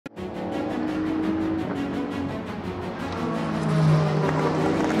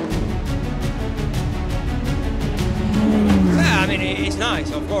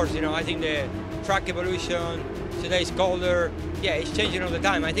nice, of course. You know, I think the track evolution, today is colder. Yeah, it's changing all the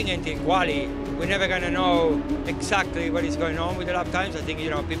time. I think until quali, we're never gonna know exactly what is going on with the lap times. I think, you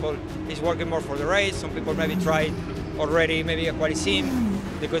know, people is working more for the race. Some people maybe tried already maybe a quali sim.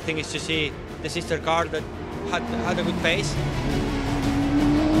 The good thing is to see the sister car that had a good pace.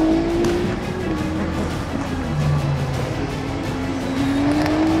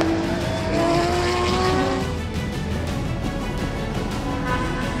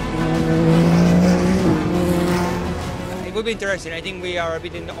 It would be interesting. I think we are a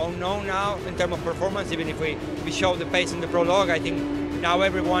bit in the unknown now in terms of performance. Even if we show the pace in the prologue, I think now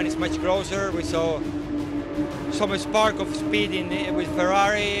everyone is much closer. We saw some spark of speed with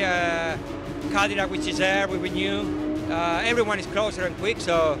Ferrari, Cadillac, which is there, we knew. Everyone is closer and quick,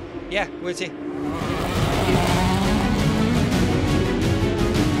 so yeah, we'll see.